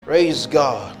Praise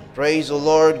God. Praise the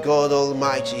Lord God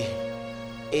Almighty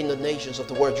in the nations of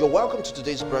the world. You're welcome to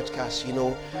today's broadcast. You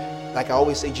know, like I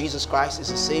always say, Jesus Christ is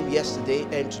the same yesterday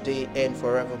and today and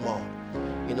forevermore.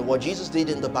 You know, what Jesus did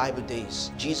in the Bible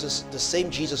days, the same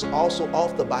Jesus also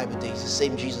of the Bible days, the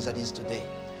same Jesus that is today.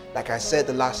 Like I said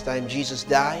the last time, Jesus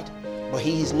died, but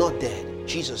he is not dead.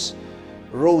 Jesus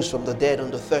rose from the dead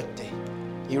on the third day.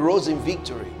 He rose in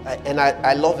victory. And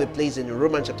I love a place in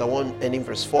Romans chapter 1 and in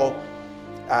verse 4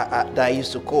 that I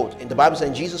used to quote. In the Bible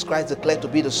says, Jesus Christ declared to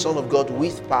be the Son of God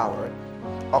with power,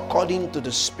 according to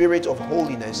the Spirit of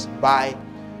holiness, by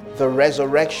the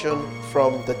resurrection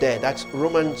from the dead. That's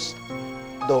Romans,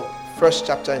 the first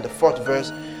chapter and the fourth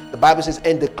verse. The Bible says,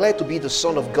 and declared to be the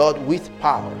Son of God with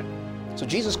power. So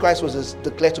Jesus Christ was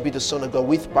declared to be the Son of God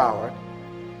with power,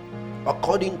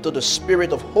 according to the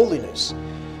Spirit of holiness,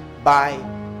 by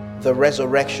the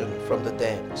resurrection from the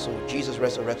dead. So Jesus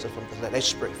resurrected from the dead.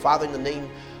 Let's pray. Father, in the name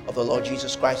of the Lord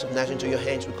Jesus Christ of Nazareth, into your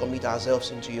hands we commit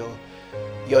ourselves, into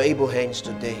your able hands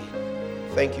today.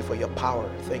 Thank you for your power.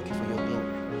 Thank you for your glory.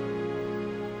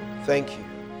 Thank you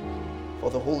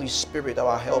for the Holy Spirit,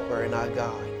 our helper and our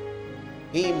guide,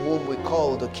 him whom we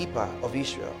call the keeper of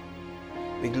Israel.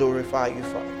 We glorify you,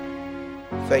 Father.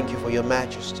 Thank you for your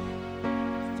majesty.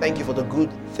 Thank you for the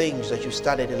good things that you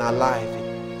started in our lives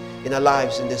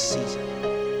in this season.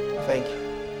 Thank you.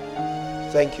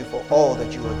 Thank you for all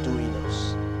that you are doing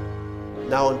us.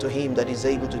 Now unto him that is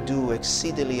able to do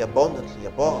exceedingly abundantly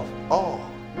above all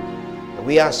that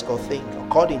we ask or think,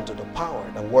 according to the power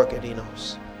that worketh in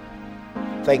us.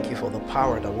 Thank you for the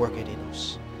power that worketh in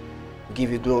us. We give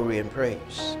you glory and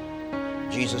praise. In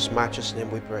Jesus' matchless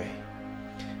name we pray.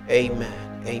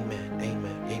 Amen, amen,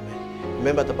 amen, amen.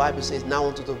 Remember, the Bible says, now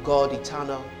unto the God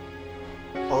eternal,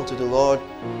 unto the Lord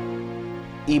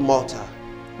immortal,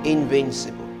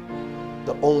 invincible,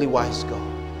 the only wise God.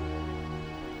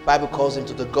 The Bible calls him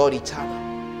to the God eternal,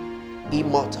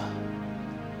 immortal,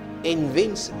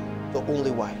 invincible, the only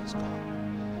wise God.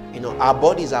 You know, our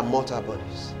bodies are mortal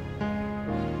bodies,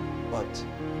 but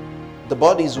the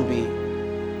bodies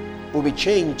will be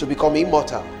changed to become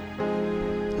immortal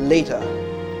later.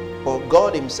 But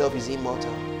God himself is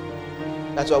immortal.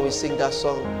 That's why we sing that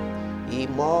song,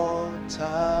 immortal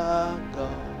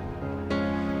God,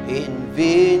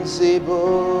 invincible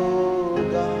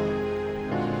God,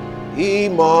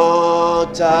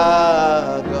 immortal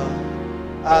God,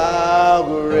 how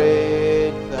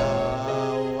great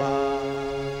thou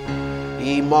art.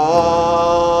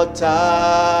 Immortal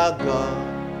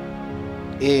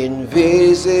God,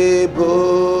 invisible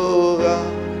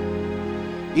God,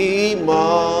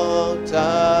 immortal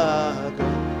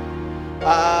God,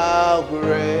 how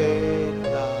great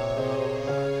thou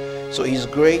art. So he's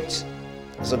great.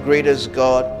 He's the greatest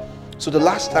God. So the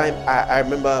last time I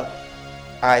remember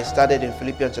I started in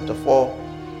Philippians chapter 4.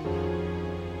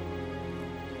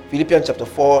 Philippians chapter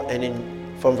 4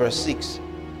 and from verse 6.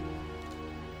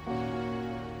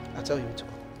 I'll tell you to go.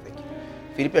 Thank you.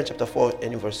 Philippians chapter 4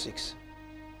 and in verse 6.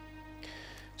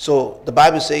 So the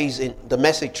Bible says in the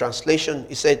Message translation,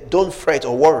 it said, don't fret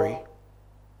or worry.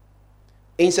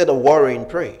 Instead of worrying,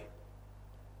 pray.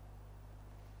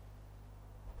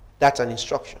 That's an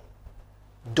instruction.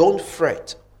 Don't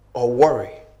fret or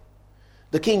worry.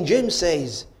 The King James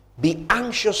says, be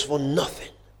anxious for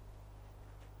nothing.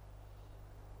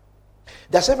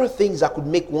 There are several things that could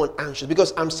make one anxious,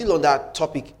 because I'm still on that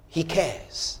topic. He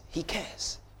cares. He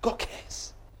cares. God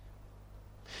cares.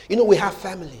 You know, we have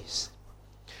families.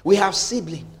 We have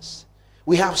siblings.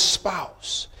 We have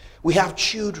spouse. We have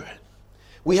children.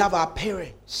 We have our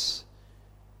parents.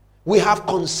 We have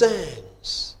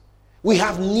concerns. We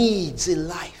have needs in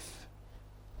life.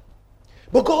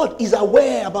 But God is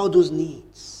aware about those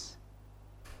needs.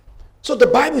 So the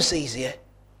Bible says here,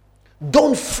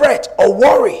 don't fret or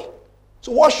worry.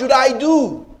 So what should I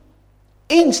do?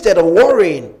 Instead of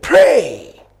worrying,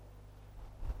 pray.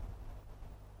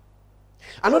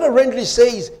 Another rendering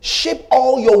says, shape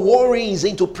all your worries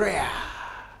into prayer.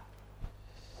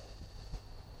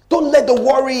 Don't let the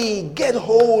worry get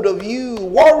hold of you.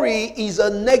 Worry is a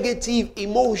negative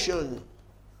emotion.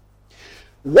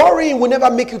 Worrying will never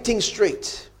make you think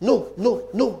straight. No.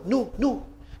 You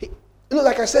know,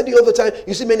 like I said the other time,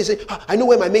 you see many say, I know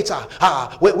where my mates are.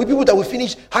 We people that we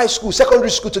finish high school,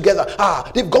 secondary school together.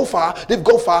 They've gone far.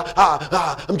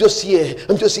 I'm just here.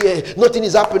 Nothing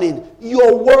is happening.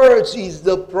 Your words is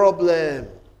the problem.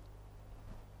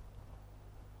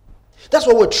 That's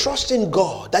why we're trusting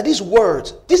God, that these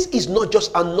words, this is not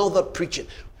just another preaching.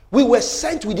 We were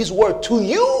sent with this word to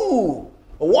you,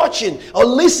 watching or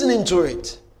listening to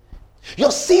it.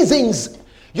 Your seasons,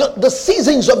 the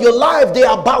seasons of your life, they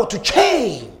are about to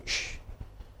change.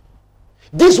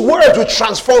 These words will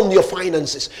transform your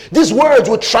finances. These words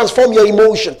will transform your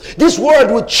emotion. This word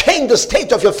will change the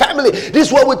state of your family.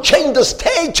 This word will change the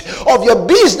state of your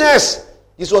business.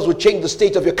 This word will change the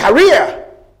state of your career.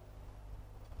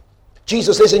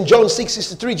 Jesus says in John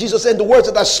 6:63, Jesus said, the words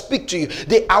that I speak to you,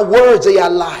 they are words, they are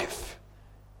life.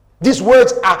 These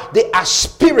words they are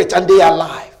spirit and they are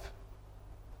life.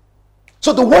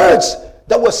 So the words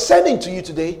that we're sending to you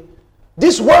today,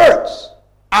 these words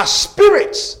are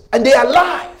spirits and they are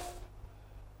life.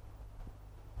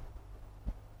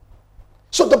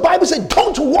 So the Bible said,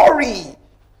 don't worry.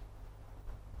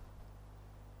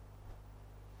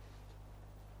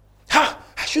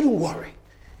 I shouldn't worry.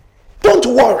 Don't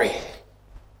worry.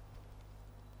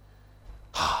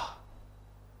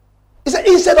 He said,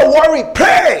 instead of worry,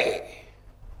 pray.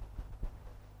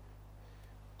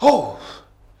 Oh,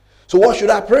 so what should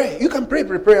I pray? You can pray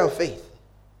prayer of faith.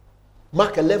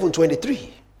 Mark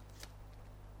 11:23.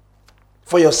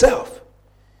 For yourself.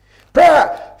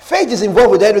 Prayer, faith is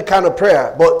involved with every kind of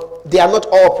prayer, but they are not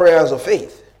all prayers of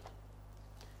faith.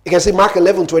 You can see Mark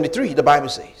 11:23, the Bible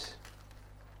says.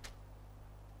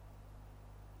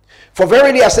 For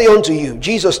verily I say unto you,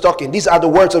 Jesus talking, these are the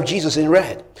words of Jesus in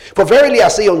red. For verily I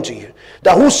say unto you,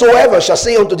 that whosoever shall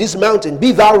say unto this mountain,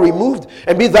 be thou removed,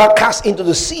 and be thou cast into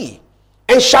the sea,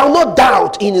 and shall not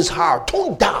doubt in his heart.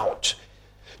 Don't doubt.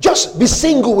 Just be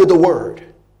single with the word.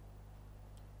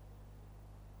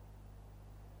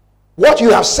 What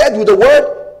you have said with the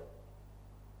word,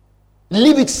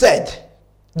 leave it said.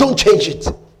 Don't change it.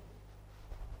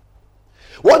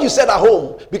 What you said at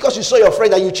home, because you saw your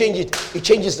friend and you change it, it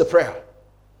changes the prayer.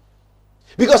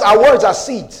 Because our words are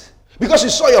seeds. Because you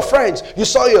saw your friends, you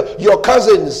saw your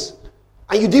cousins,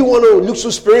 and you didn't want to look so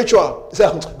spiritual. You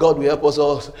said, God will help us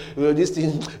all. This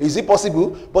thing, is it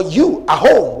possible? But you, at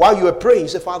home, while you were praying, you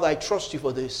said, Father, I trust you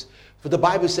for this. For the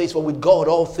Bible says, for with God,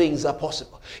 all things are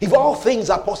possible. If all things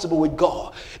are possible with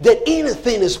God, then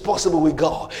anything is possible with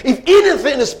God. If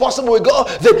anything is possible with God,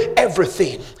 then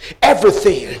everything is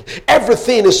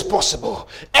possible.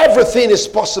 Everything is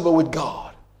possible with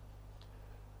God.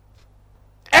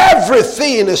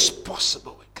 Everything is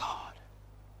possible with God.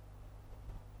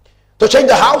 To change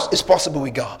the house is possible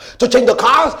with God. To change the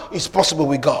cars is possible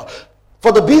with God.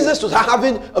 For the business to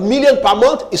having $1 million per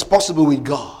month is possible with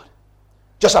God.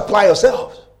 Just apply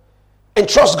yourself and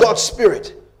trust God's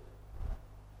spirit.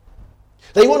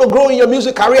 That you want to grow in your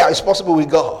music career, it's possible with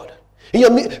God. In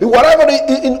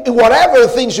whatever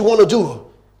things you want to do,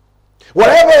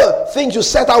 whatever things you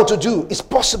set out to do, it's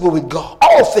possible with God.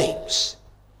 All things.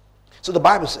 So the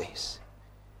Bible says,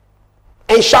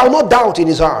 and shall not doubt in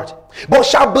his heart, but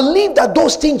shall believe that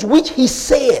those things which he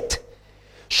said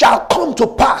shall come to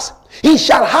pass. He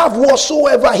shall have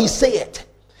whatsoever he said.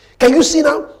 Can you see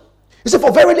now? He said,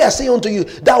 for verily I say unto you,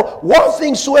 that what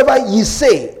things soever ye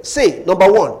say,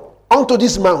 number one, unto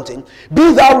this mountain,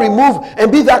 be thou removed,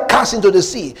 and be thou cast into the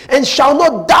sea, and shall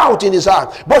not doubt in his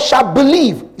heart, but shall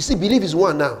believe. You see, believe is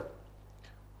one now.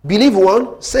 Believe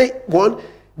one, say one,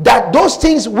 that those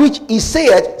things which he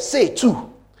said, say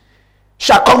two,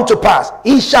 shall come to pass.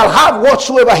 He shall have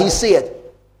whatsoever he said.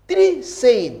 Three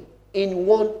saying in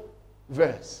one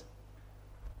verse.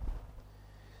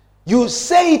 You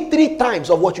say 3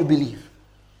 times of what you believe.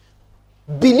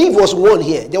 Believe was one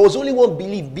here. There was only one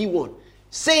believe, B1.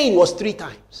 Saying was 3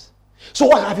 times. So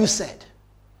what have you said?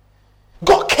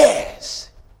 God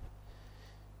cares.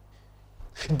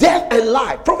 Death and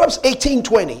life. Proverbs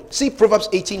 18:20. See Proverbs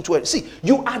 18:20. See,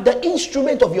 you are the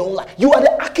instrument of your own life. You are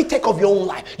the architect of your own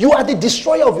life. You are the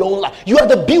destroyer of your own life. You are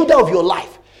the builder of your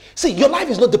life. See, your life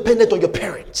is not dependent on your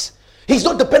parents. It's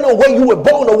not dependent on where you were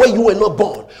born or where you were not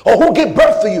born, or who gave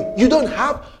birth to you. You don't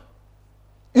have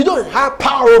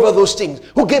power over those things.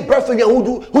 Who gave birth to you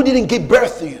and who didn't give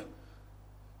birth to you.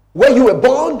 Where you were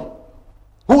born,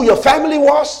 who your family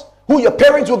was, who your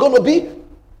parents were going to be.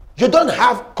 You don't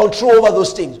have control over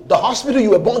those things. The hospital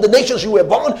you were born, the nations you were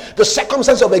born, the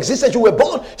circumstances of existence you were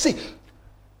born. See,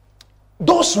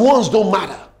 those ones don't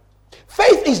matter.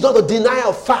 Faith is not a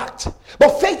denial of fact,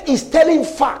 but faith is telling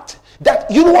fact.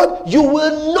 That, you know what, you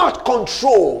will not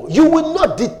control, you will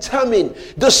not determine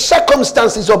the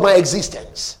circumstances of my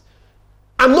existence.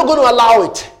 I'm not going to allow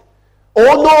it.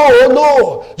 Oh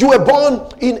no, you were born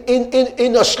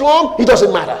in a slum, it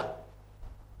doesn't matter.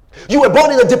 You were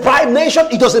born in a deprived nation,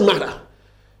 it doesn't matter.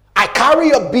 I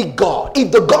carry a big God.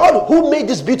 If the God who made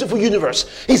this beautiful universe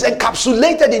is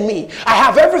encapsulated in me, I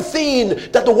have everything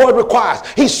that the world requires.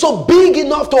 He's so big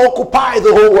enough to occupy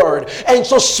the whole world, and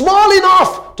so small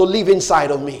enough to live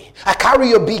inside of me. I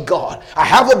carry a big God. I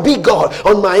have a big God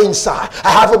on my inside.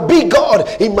 I have a big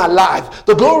God in my life.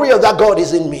 The glory of that God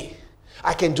is in me.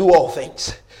 I can do all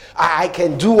things. I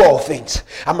can do all things.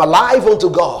 I'm alive unto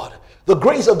God. The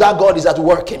grace of that God is at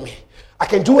work in me. I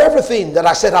can do everything that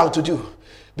I set out to do.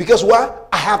 Because what?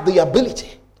 I have the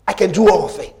ability. I can do all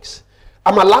things.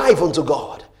 I'm alive unto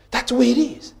God. That's the way it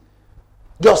is.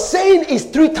 Your saying is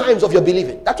 3 times of your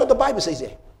believing. That's what the Bible says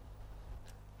here.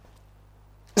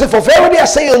 It says, for verily I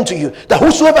say unto you, that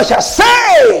whosoever shall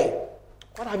say,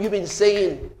 what have you been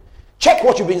saying? Check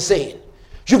what you've been saying.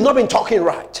 You've not been talking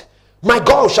right. My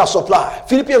God shall supply.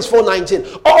 Philippians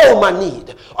 4:19. All my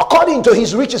need, according to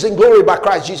his riches in glory by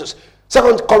Christ Jesus.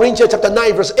 2 Corinthians chapter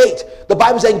 9 verse 8. The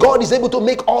Bible says God is able to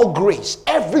make all grace,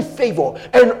 every favor,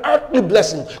 and earthly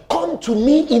blessing come to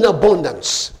me in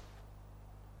abundance.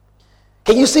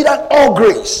 Can you see that? All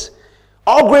grace.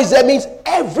 All grace, that means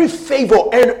every favor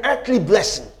and earthly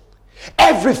blessing.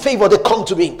 Every favor that come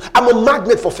to me. I'm a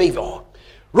magnet for favor.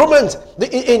 Romans,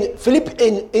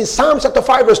 in Psalm chapter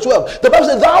 5 verse 12, the Bible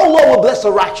says, thou Lord will bless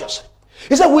the righteous.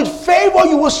 He said, with favor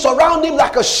you will surround him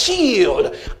like a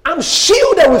shield. I'm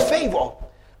shielded with favor.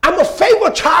 I'm a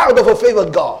favored child of a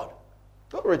favored God.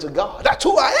 Glory to God. That's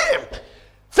who I am.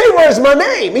 Favor is my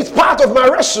name. It's part of my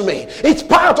resume. It's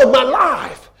part of my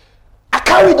life. I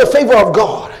carry the favor of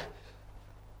God.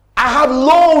 I have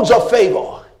loads of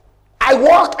favor. I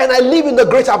walk and I live in the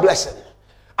greater blessing.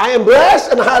 I am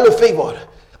blessed and highly favored.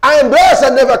 I am blessed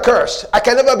and never cursed. I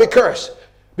can never be cursed.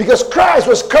 Because Christ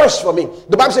was cursed for me.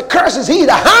 The Bible says, cursed is he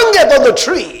that hangeth on the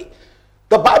tree.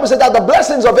 The Bible said that the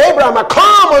blessings of Abraham are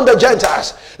come on the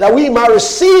Gentiles, that we might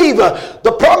receive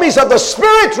the promise of the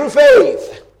Spirit through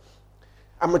faith.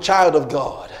 I'm a child of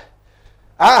God.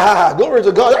 Glory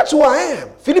to God. That's who I am.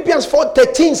 Philippians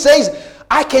 4:13 says,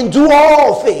 I can do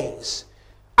all things.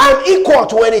 I'm equal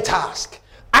to any task.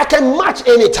 I can match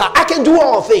any task. I can do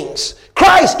all things.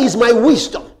 Christ is my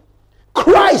wisdom.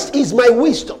 Christ is my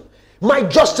wisdom. My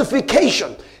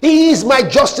justification. He is my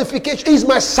justification. He is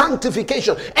my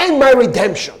sanctification and my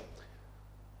redemption.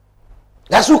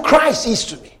 That's who Christ is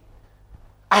to me.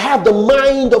 I have the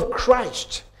mind of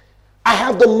Christ. I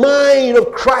have the mind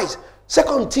of Christ.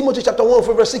 2 Timothy chapter 1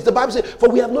 verse 6, the Bible says, for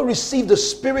we have not received the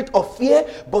spirit of fear,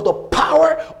 but the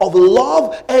power of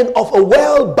love and of a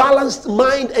well-balanced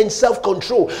mind and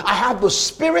self-control. I have the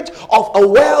spirit of a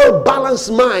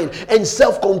well-balanced mind and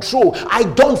self-control. I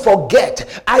don't forget.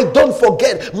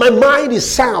 My mind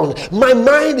is sound. My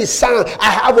mind is sound. I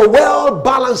have a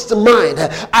well-balanced mind.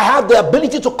 I have the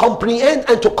ability to comprehend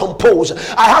and to compose.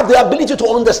 I have the ability to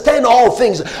understand all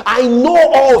things. I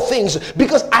know all things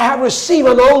because I have received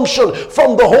an unction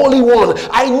from the Holy One.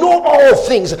 I know all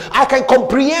things. I can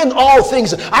comprehend all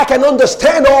things. I can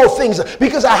understand all things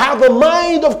because I have the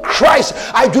mind of Christ.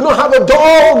 I do not have a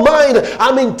dull mind.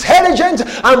 I'm intelligent.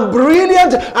 I'm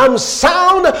brilliant. I'm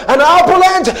sound and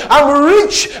opulent. I'm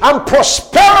rich. I'm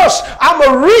prosperous. I'm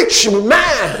a rich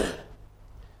man.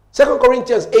 2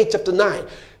 Corinthians 8 chapter 9.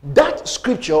 That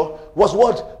scripture was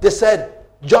what they said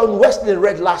John Wesley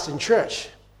read last in church.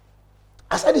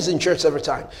 I said this in church every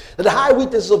time. That the high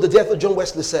witnesses of the death of John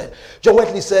Wesley said. John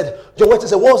Wesley said, what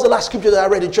was the last scripture that I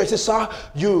read in church? He said, sir,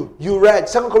 you read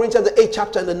 2 Corinthians the 8th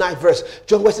chapter and the 9th verse.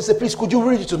 John Wesley said, please, could you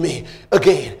read it to me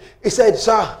again? He said,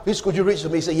 sir, please, could you read it to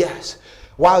me? He said, yes.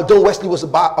 While John Wesley was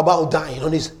about dying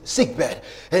on his sick bed.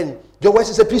 And John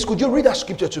Wesley said, please, could you read that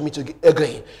scripture to me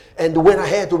again? And went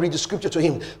ahead to read the scripture to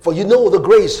him. For you know the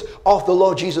grace of the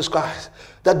Lord Jesus Christ,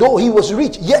 that though he was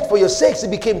rich, yet for your sakes he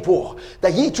became poor,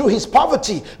 that ye through his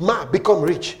poverty might become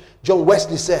rich. John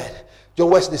Wesley said,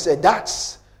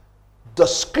 that's the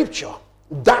scripture.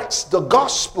 That's the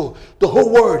gospel. The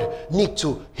whole world need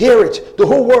to hear it. The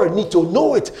whole world need to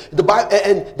know it. The Bible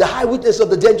and the high witness of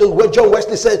the dead, when John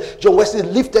Wesley said, John Wesley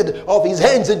lifted up his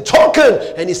hands in token,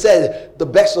 and he said, the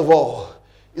best of all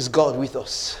is God with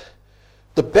us.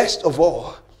 The best of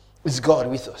all is God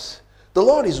with us. The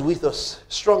Lord is with us,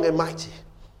 strong and mighty.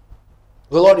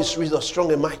 The Lord is with us,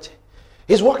 strong and mighty.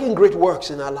 He's working great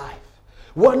works in our life.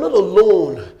 We are not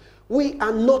alone. We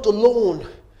are not alone.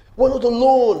 We're not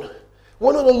alone.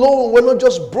 We're not alone. We're not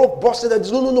just broke, busted.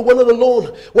 No, we're not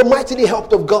alone. We're mightily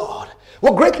helped of God.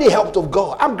 We're greatly helped of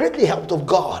God. I'm greatly helped of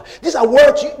God. These are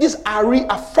words, these are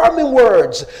reaffirming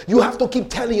words. You have to keep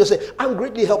telling yourself, I'm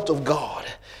greatly helped of God.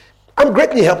 I'm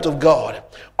greatly helped of God.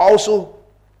 Also,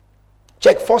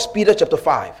 check 1 Peter chapter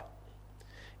 5.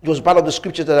 It was part of the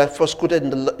scripture that I first quoted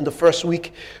in the first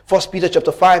week. 1 Peter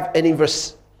chapter 5 and in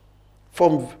verse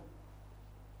from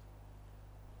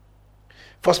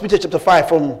 1 Peter chapter 5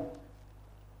 from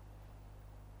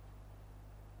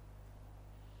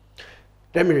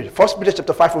let me read. 1 Peter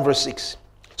chapter 5 from verse 6.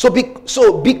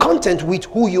 So be content with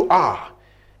who you are,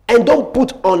 and don't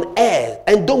put on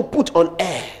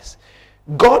airs.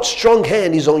 God's strong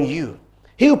hand is on you.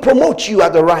 He'll promote you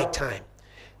at the right time.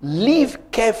 Live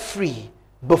carefree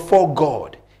before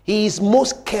God. He is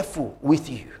most careful with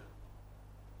you.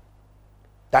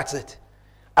 That's it.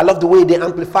 I love the way the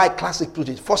Amplified Classic put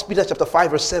it. 1 Peter chapter 5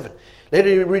 verse 7. Let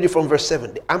me read it from verse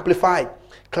 7. The Amplified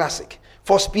Classic.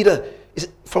 1 Peter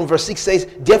from verse 6 says,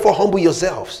 therefore humble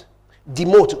yourselves,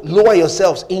 demote, lower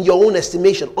yourselves in your own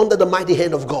estimation under the mighty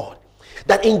hand of God,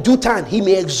 that in due time he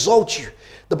may exalt you.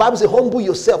 The Bible says, humble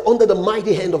yourself under the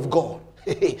mighty hand of God,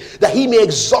 that he may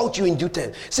exalt you in due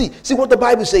time. See what the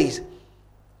Bible says.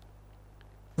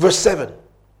 Verse 7.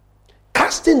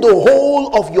 Casting the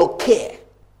whole of your care.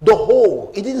 The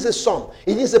whole. It didn't say some.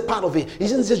 It didn't say part of it. It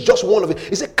didn't say just one of it.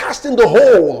 It said casting the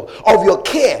whole of your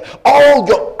care, all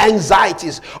your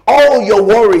anxieties, all your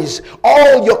worries,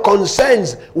 all your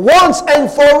concerns, once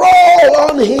and for all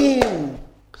on him.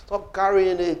 Stop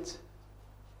carrying it.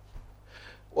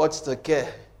 What's the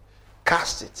care?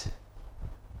 Cast it.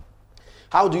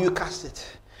 How do you cast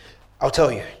it? I'll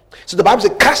tell you. So the Bible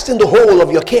says casting the whole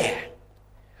of your care,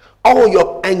 all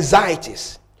your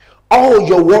anxieties, all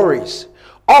your worries,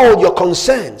 all your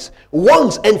concerns,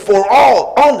 once and for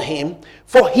all on him,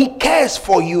 for he cares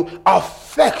for you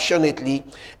affectionately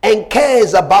and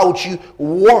cares about you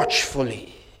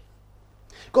watchfully.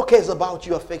 God cares about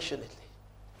you affectionately.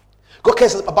 God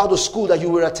cares about the school that you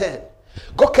will attend.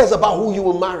 God cares about who you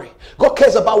will marry. God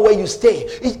cares about where you stay.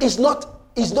 It's not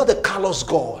a callous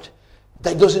God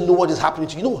that doesn't know what is happening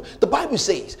to you. No, the Bible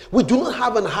says we do not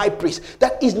have an high priest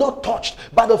that is not touched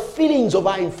by the feelings of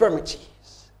our infirmities.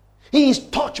 He is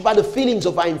touched by the feelings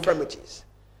of our infirmities.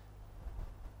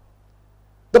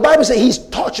 The Bible says he's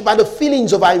touched by the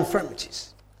feelings of our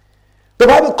infirmities. The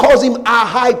Bible calls him our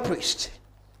high priest.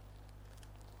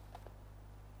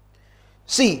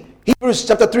 See, Hebrews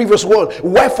chapter 3 verse 1.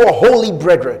 Wherefore, holy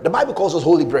brethren, the Bible calls us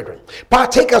holy brethren,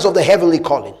 partakers of the heavenly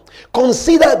calling,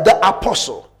 consider the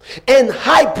apostle and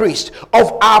high priest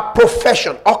of our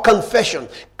profession or confession,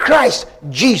 Christ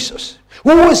Jesus,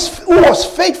 who was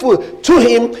faithful to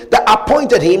him that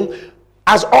appointed him,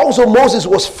 as also Moses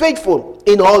was faithful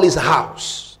in all his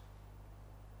house.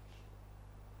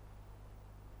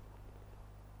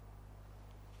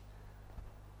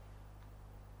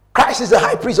 Christ is the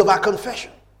high priest of our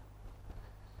confession.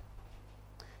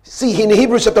 See in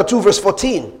Hebrews chapter 2 verse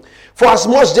 14. For as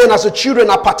much then as the children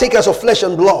are partakers of flesh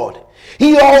and blood,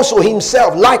 he also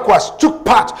himself likewise took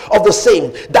part of the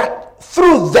same, that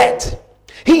through that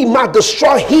he might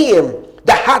destroy him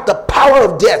that had the power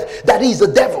of death, that is the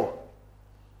devil,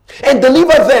 and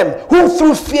deliver them who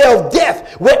through fear of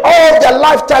death were all their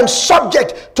lifetime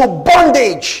subject to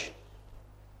bondage.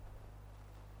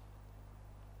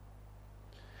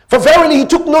 For verily he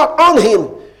took not on him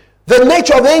the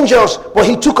nature of angels, but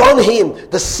he took on him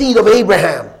the seed of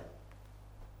Abraham.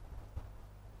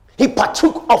 He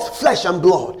partook of flesh and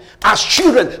blood. As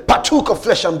children partook of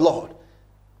flesh and blood.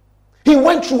 He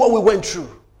went through what we went through.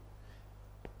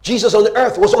 Jesus on the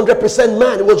earth was 100%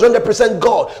 man. He was 100%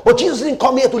 God. But Jesus didn't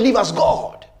come here to live as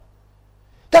God.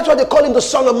 That's why they call him the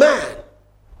Son of Man.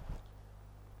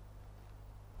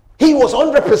 He was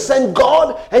 100%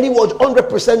 God and he was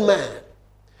 100% man.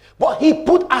 But he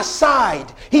put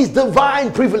aside his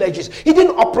divine privileges. He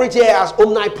didn't operate here as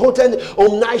omnipotent,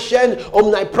 omniscient,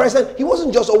 omnipresent. He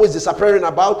wasn't just always disappearing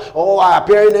about or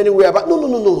appearing anywhere. But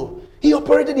no. He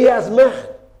operated here as man.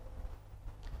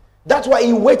 That's why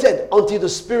he waited until the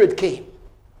Spirit came.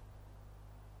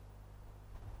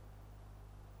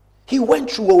 He went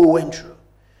through what we went through.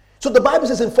 So the Bible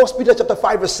says in 1 Peter chapter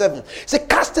 5 verse 7, it says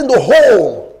casting the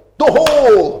whole.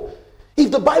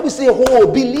 If the Bible says whole,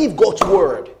 believe God's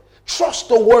word. Trust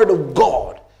the word of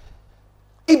God.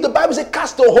 If the Bible says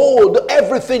cast the whole,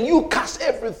 everything, you cast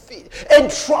everything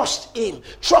and trust him.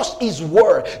 Trust his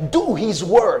word. Do his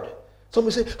word.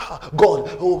 Somebody say,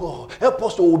 God, oh God, help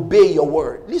us to obey your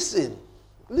word. Listen.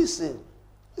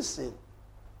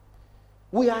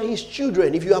 We are his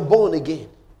children if you are born again.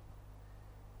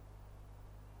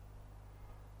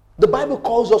 The Bible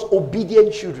calls us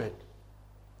obedient children.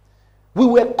 We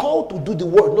were called to do the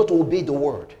word, not to obey the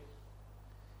word.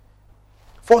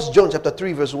 1 John chapter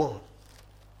 3 verse 1.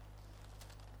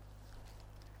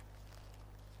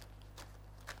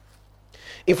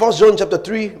 In 1 John chapter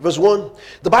 3 verse 1,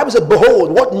 the Bible says,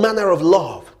 behold, what manner of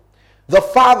love the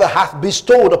Father hath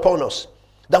bestowed upon us,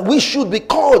 that we should be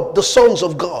called the sons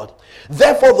of God.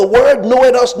 Therefore the world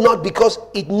knoweth us not, because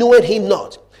it knoweth him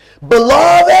not.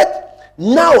 Beloved,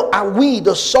 now are we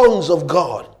the sons of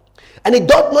God. And it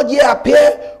doth not yet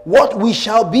appear what we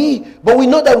shall be, but we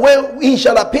know that when he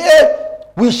shall appear,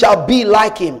 we shall be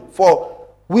like him, for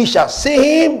we shall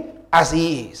see him as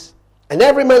he is. And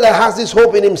every man that has this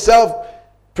hope in himself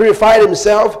purified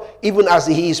himself even as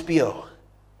he is pure.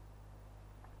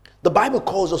 The Bible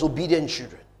calls us obedient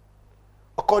children.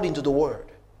 According to the word,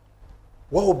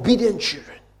 we're obedient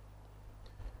children.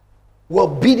 We're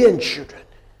obedient children.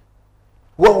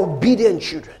 We're obedient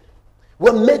children.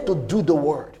 We're meant to do the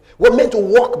word. We're meant to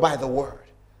walk by the word.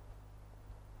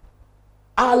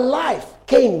 Our life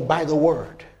came by the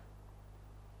word.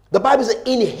 The Bible says,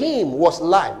 in him was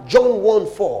life. John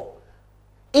 1:4.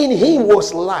 In him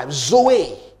was life.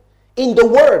 Zoe. In the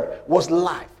word was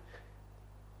life.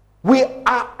 We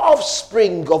are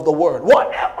offspring of the word.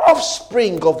 What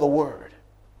offspring of the word?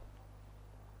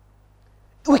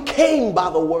 We came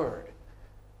by the word.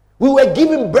 We were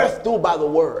given birth to by the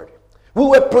word. We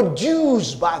were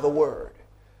produced by the word.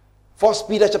 1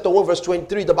 Peter chapter 1 verse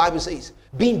 23, the Bible says,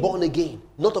 being born again,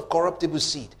 not of corruptible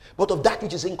seed, but of that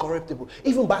which is incorruptible.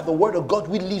 Even by the word of God,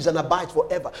 we live and abide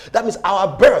forever. That means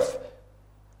our birth,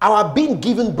 our being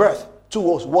given birth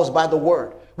to us was by the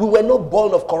word. We were not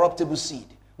born of corruptible seed.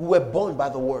 We were born by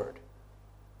the word.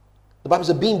 The Bible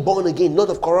says, being born again, not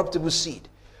of corruptible seed,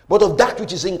 but of that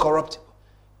which is incorruptible.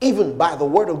 Even by the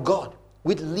word of God,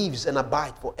 which lives and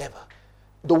abides forever.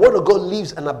 The word of God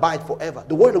lives and abides forever.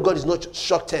 The word of God is not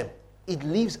short term. It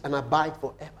lives and abides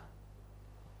forever.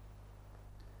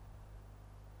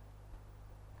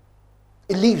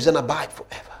 It lives and abides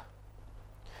forever.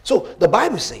 So the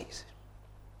Bible says,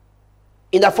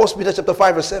 in that 1 Peter chapter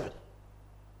 5 verse 7,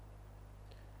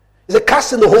 it's a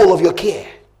casting the whole of your care,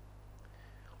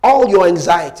 all your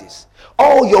anxieties,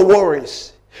 all your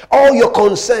worries, all your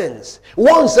concerns,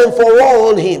 once and for all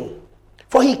on him.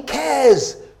 For he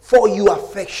cares for you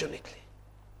affectionately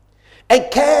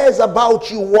and cares about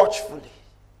you watchfully.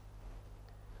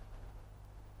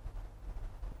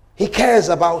 He cares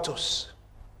about us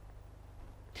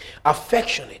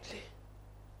affectionately.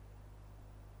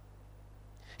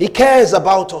 He cares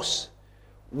about us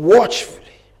watchfully.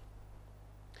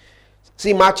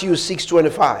 See Matthew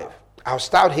 6:25. I'll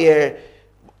start here,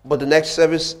 but the next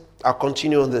service I'll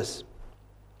continue on this.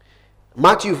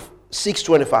 Matthew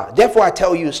 6:25. Therefore I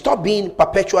tell you, stop being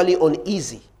perpetually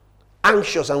uneasy,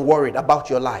 anxious and worried about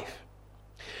your life,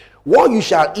 what you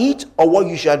shall eat or what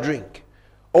you shall drink,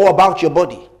 or about your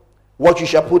body, what you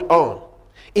shall put on.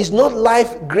 Is not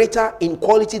life greater in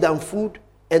quality than food,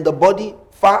 and the body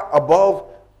far above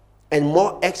and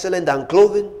more excellent than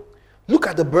clothing? Look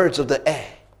at the birds of the air.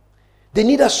 They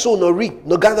neither sow nor reap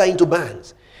nor gather into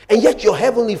barns, and yet your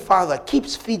heavenly Father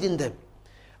keeps feeding them.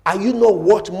 Are you not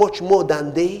worth much more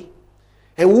than they?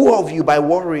 And who of you, by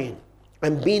worrying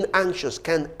and being anxious,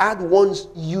 can add one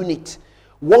unit,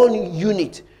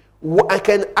 I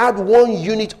can add 1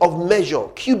 unit of measure,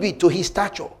 cubit, to his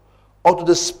stature or to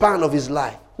the span of his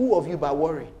life? Who of you by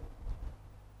worrying?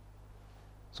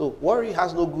 So worry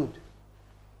has no good.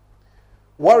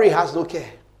 Worry has no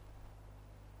care.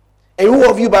 And who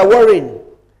of you by worrying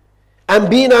and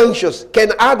being anxious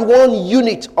can add 1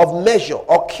 unit of measure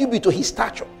or cubit to his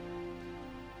stature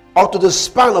or to the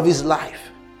span of his life?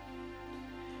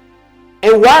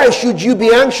 And why should you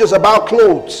be anxious about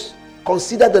clothes?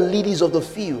 Consider the lilies of the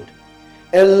field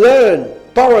and learn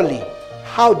thoroughly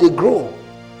how they grow.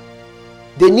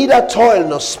 They neither toil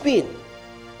nor spin.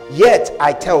 Yet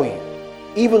I tell you,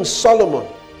 even Solomon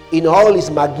in all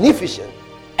his magnificence,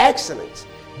 excellence,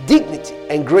 dignity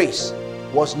and grace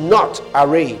was not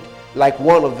arrayed like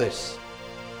one of this.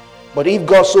 But if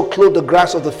God so clothed the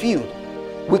grass of the field,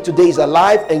 which today is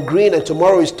alive and green and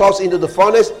tomorrow is tossed into the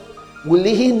furnace, will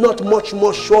he not much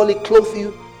more surely clothe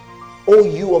you, O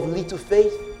you of little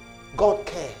faith? God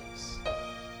cares.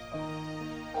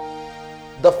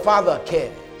 The Father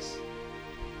cares.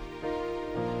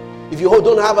 If you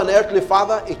don't have an earthly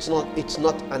father, it's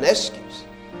not an excuse.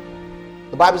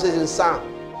 The Bible says in Psalm,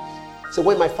 so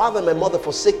when my father and my mother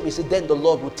forsake me, say, then the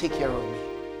Lord will take care of me.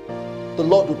 The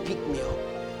Lord will pick me up.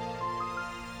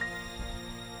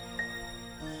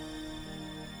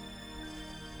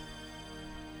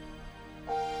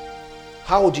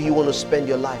 How do you want to spend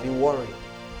your life in worry?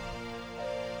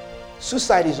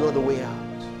 Suicide is not the way out.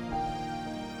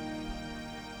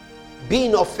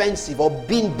 Being offensive or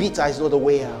being bitter is not the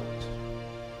way out.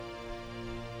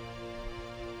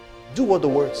 Do what the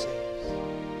word says.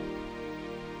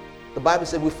 The Bible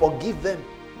says we forgive them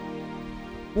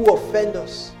who offend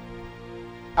us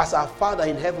as our Father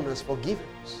in heaven has forgiven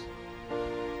us.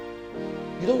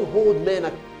 You don't hold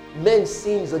men's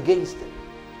sins against them.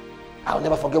 I'll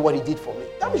never forget what he did for me.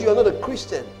 That means you're not a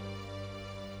Christian.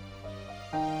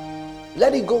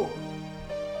 Let it go.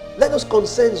 Let those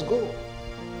concerns go.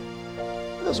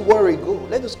 Let those worry go.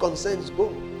 Let those concerns go.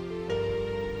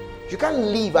 You can't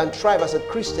live and thrive as a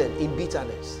Christian in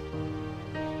bitterness.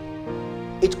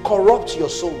 It corrupts your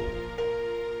soul.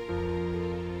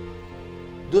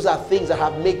 Those are things that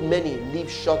have made many live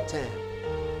short term.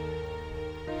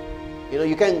 You know,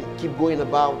 you can't keep going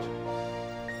about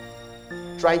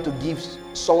trying to give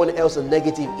someone else a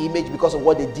negative image because of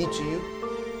what they did to you.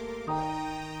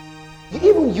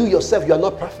 Even you yourself, you are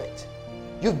not perfect.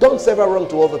 You've done several wrong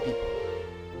to other people.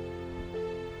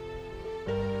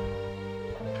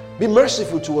 Be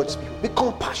merciful towards people. Be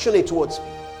compassionate towards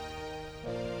people.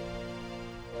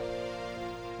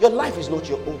 Your life is not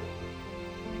your own.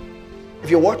 If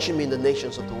you're watching me in the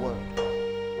nations of the world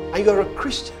and you're a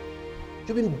Christian,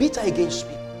 you've been bitter against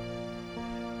people.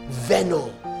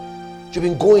 Venom. You've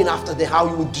been going after them, how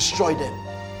you will destroy them.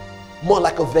 More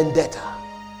like a vendetta.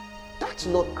 That's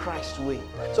not Christ's way.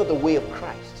 That's not the way of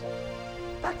Christ.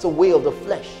 That's the way of the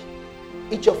flesh.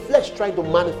 It's your flesh trying to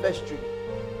manifest you.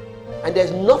 And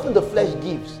there's nothing the flesh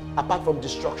gives apart from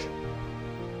destruction.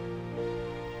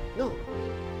 No.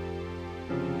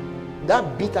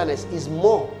 That bitterness is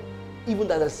more even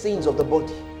than the sins of the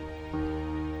body.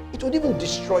 It would even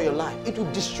destroy your life. It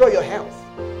would destroy your health.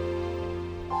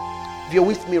 If you're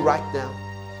with me right now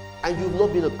and you've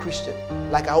not been a Christian,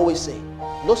 like I always say,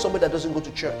 not somebody that doesn't go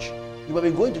to church. You might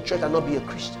be going to church and not be a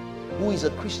Christian. Who is a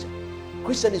Christian?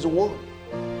 Christian is one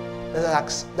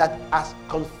that has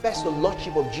confessed the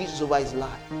Lordship of Jesus over his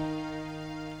life.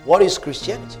 What is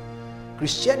Christianity?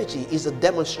 Christianity is a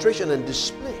demonstration and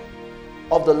display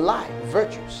of the life,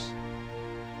 virtues,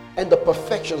 and the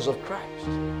perfections of Christ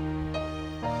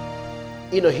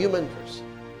in a human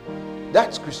person.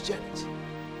 That's Christianity.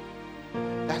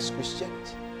 That's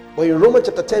Christianity. But in Romans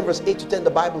chapter 10, verse 8 to 10, the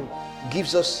Bible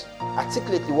gives us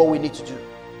articulately what we need to do.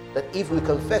 That if we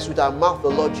confess with our mouth the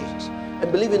Lord Jesus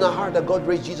and believe in our heart that God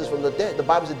raised Jesus from the dead, the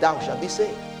Bible says, thou shalt be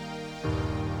saved.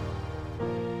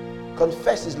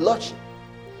 Confess his Lordship.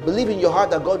 Believe in your heart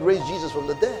that God raised Jesus from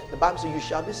the dead. The Bible says you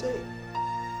shall be saved.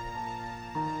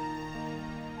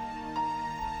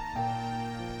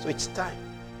 So it's time.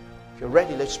 If you're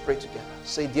ready, let's pray together.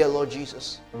 Say, dear Lord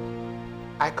Jesus,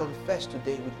 I confess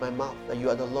today with my mouth that you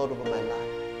are the Lord over my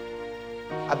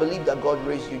life. I believe that God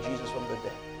raised you, Jesus, from the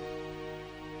dead.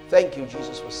 Thank you,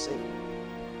 Jesus, for saving me.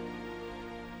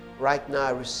 Right now, I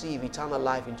receive eternal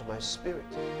life into my spirit.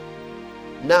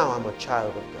 Now I'm a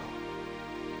child of God.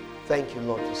 Thank you,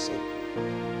 Lord, for saving me.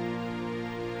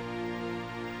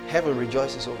 Heaven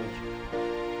rejoices over you.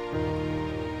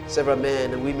 Several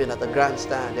men and women at the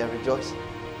grandstand, they're rejoicing.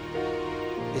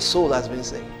 His soul has been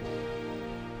saved.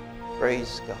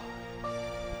 Praise God.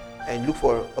 And look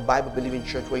for a Bible-believing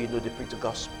church where you know they preach the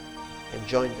gospel and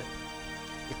join them.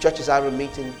 If churches are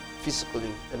meeting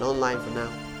physically and online for now,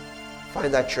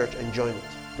 find that church and join it.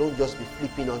 Don't just be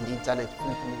flipping on the internet,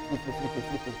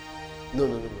 flipping.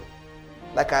 No.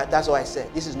 That's what I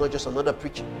said. This is not just another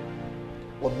preaching.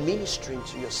 We're ministering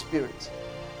to your spirit.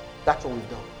 That's what we've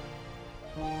done.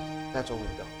 That's what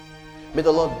we've done. May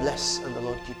the Lord bless and the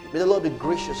Lord keep you. May the Lord be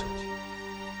gracious with you.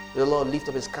 May the Lord lift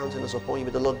up his countenance upon you.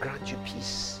 May the Lord grant you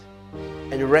peace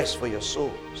and rest for your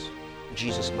souls. In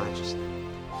Jesus' majesty.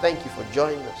 Thank you for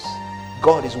joining us.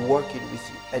 God is working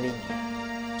with you and in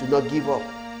you. Do not give up.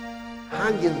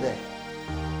 Hang in there.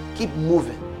 Keep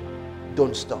moving.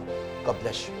 Don't stop. God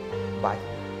bless you. Bye.